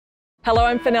Hello,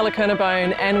 I'm Fenella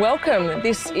Kernebone and welcome.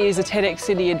 This is a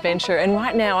TEDxSydney Adventure, and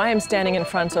right now I am standing in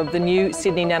front of the new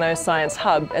Sydney Nanoscience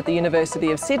Hub at the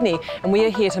University of Sydney, and we are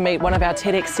here to meet one of our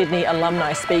TEDxSydney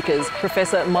alumni speakers,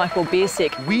 Professor Michael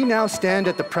Biercuk. We now stand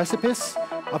at the precipice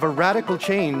of a radical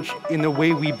change in the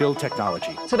way we build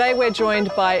technology. Today we're joined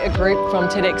by a group from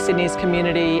TEDxSydney's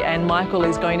community, and Michael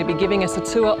is going to be giving us a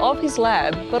tour of his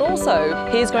lab, but also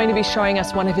he's going to be showing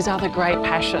us one of his other great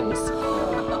passions.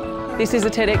 This is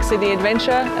a TEDxSydney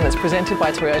Adventure, and it's presented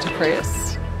by Toyota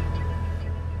Prius.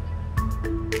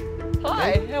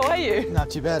 Hi, how are you? Not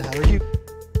too bad, how are you?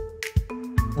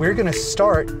 We're going to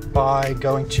start by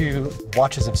going to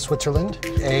Watches of Switzerland,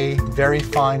 a very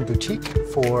fine boutique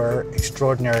for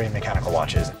extraordinary mechanical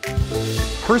watches.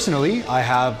 Personally, I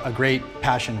have a great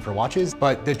passion for watches,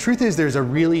 but the truth is there's a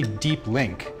really deep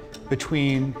link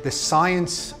between the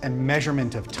science and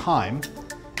measurement of time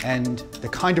and the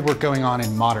kind of work going on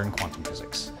in modern quantum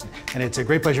physics. And it's a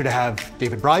great pleasure to have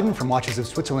David Bryden from Watches of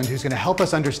Switzerland, who's going to help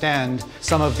us understand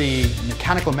some of the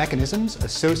mechanical mechanisms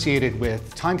associated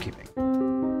with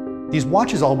timekeeping. These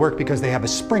watches all work because they have a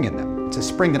spring in them. It's a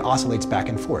spring that oscillates back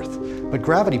and forth, but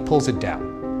gravity pulls it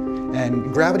down.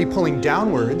 And gravity pulling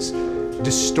downwards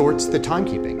distorts the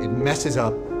timekeeping. It messes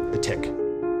up the tick.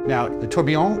 Now, the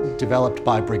tourbillon, developed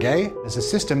by Breguet, is a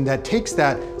system that takes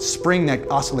that spring that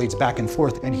oscillates back and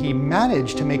forth, and he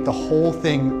managed to make the whole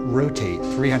thing rotate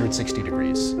 360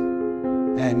 degrees.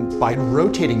 And by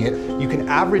rotating it, you can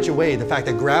average away the fact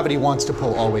that gravity wants to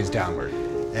pull always downward.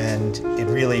 And it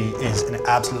really is an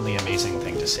absolutely amazing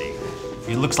thing to see.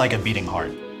 It looks like a beating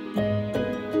heart.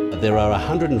 There are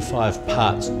 105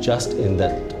 parts just in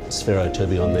that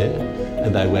spherotourbillon there,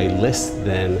 and they weigh less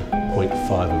than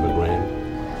 0.5 of a gram.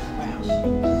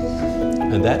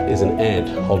 And that is an ant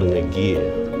holding a gear.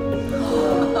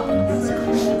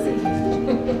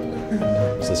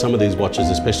 So some of these watches,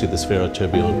 especially the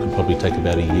spherotourbillon, could probably take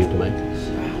about a year to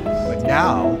make. But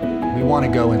now, we want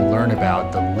to go and learn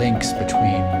about the links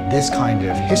between this kind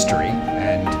of history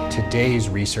and today's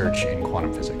research in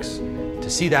quantum physics. To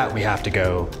see that, we have to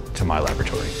go to my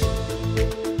laboratory.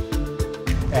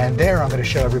 And there I'm going to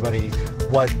show everybody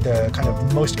what the kind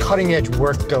of most cutting-edge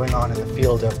work going on in the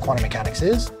field of quantum mechanics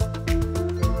is.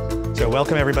 So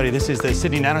welcome everybody, this is the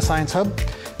Sydney Nanoscience Hub.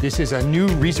 This is a new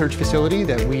research facility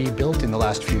that we built in the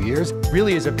last few years.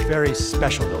 Really is a very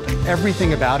special building.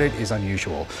 Everything about it is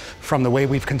unusual. From the way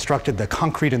we've constructed the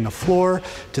concrete in the floor,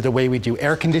 to the way we do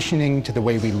air conditioning, to the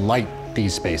way we light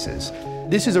these spaces.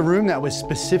 This is a room that was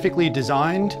specifically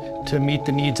designed to meet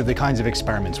the needs of the kinds of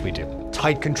experiments we do.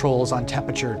 Tight controls on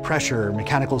temperature, pressure,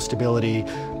 mechanical stability,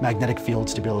 magnetic field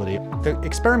stability. The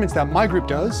experiments that my group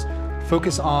does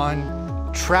focus on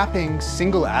trapping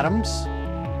single atoms,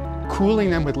 cooling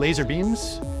them with laser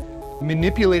beams,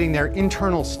 manipulating their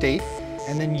internal state,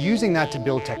 and then using that to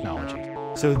build technology.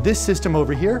 So this system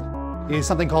over here is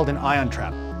something called an ion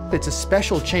trap. It's a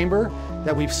special chamber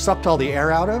that we've sucked all the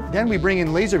air out of. Then we bring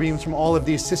in laser beams from all of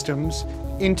these systems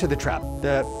into the trap.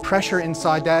 The pressure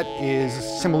inside that is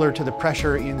similar to the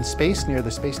pressure in space near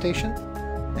the space station.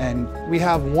 And we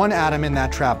have one atom in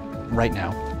that trap right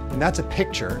now. And that's a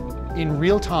picture in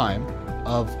real time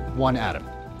of one atom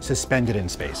suspended in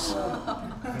space.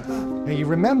 Now you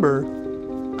remember,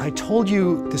 I told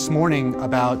you this morning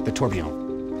about the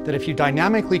tourbillon, that if you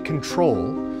dynamically control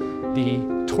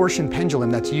the torsion pendulum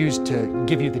that's used to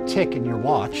give you the tick in your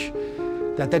watch,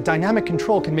 that dynamic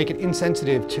control can make it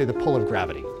insensitive to the pull of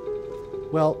gravity.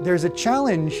 Well, there's a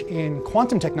challenge in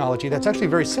quantum technology that's actually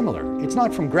very similar. It's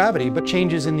not from gravity, but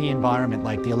changes in the environment,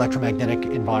 like the electromagnetic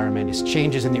environment, it's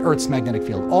changes in the Earth's magnetic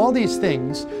field. All these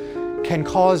things can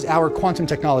cause our quantum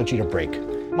technology to break.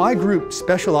 My group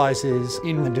specializes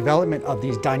in the development of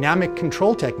these dynamic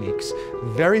control techniques,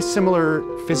 very similar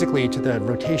physically to the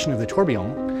rotation of the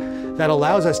tourbillon, that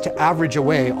allows us to average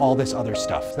away all this other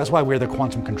stuff. That's why we're the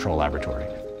Quantum Control Laboratory.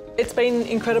 It's been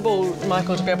incredible,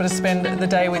 Michael, to be able to spend the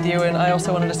day with you, and I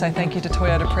also wanted to say thank you to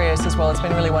Toyota Prius as well. It's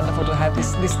been really wonderful to have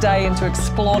this day and to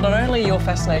explore not only your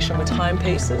fascination with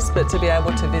timepieces, but to be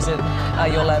able to visit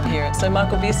your lab here. So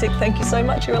Michael Biercuk, thank you so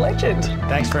much, you're a legend.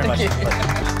 Thanks very much.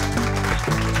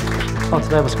 Oh,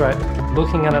 today was great.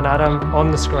 Looking at an atom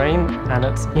on the screen, and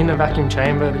it's in a vacuum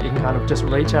chamber that you can kind of just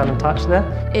reach out and touch there.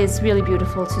 It's really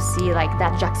beautiful to see like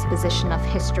that juxtaposition of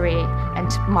history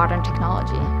and modern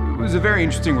technology. It was a very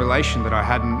interesting relation that I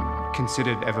hadn't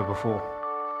considered ever before.